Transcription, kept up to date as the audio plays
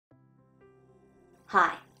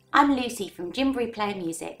Hi, I'm Lucy from Gymboree Play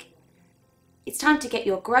Music. It's time to get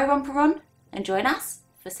your Groromper on and join us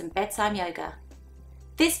for some bedtime yoga.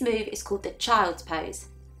 This move is called the child's pose.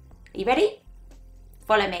 Are you ready?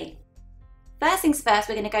 Follow me. First things first,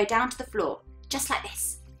 we're going to go down to the floor, just like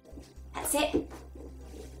this. That's it.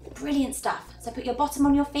 Brilliant stuff. So put your bottom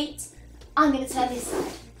on your feet. I'm going to turn this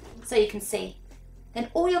side so you can see. Then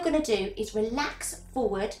all you're going to do is relax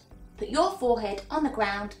forward, put your forehead on the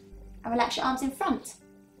ground and relax your arms in front.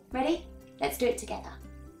 Ready? Let's do it together.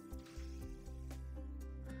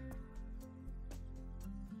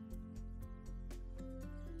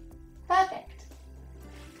 Perfect.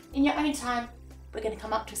 In your own time, we're going to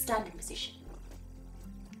come up to a standing position.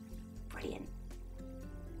 Brilliant.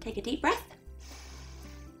 Take a deep breath.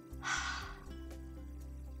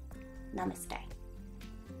 Namaste.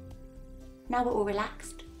 Now we're all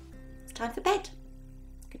relaxed. It's time for bed.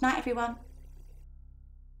 Good night, everyone.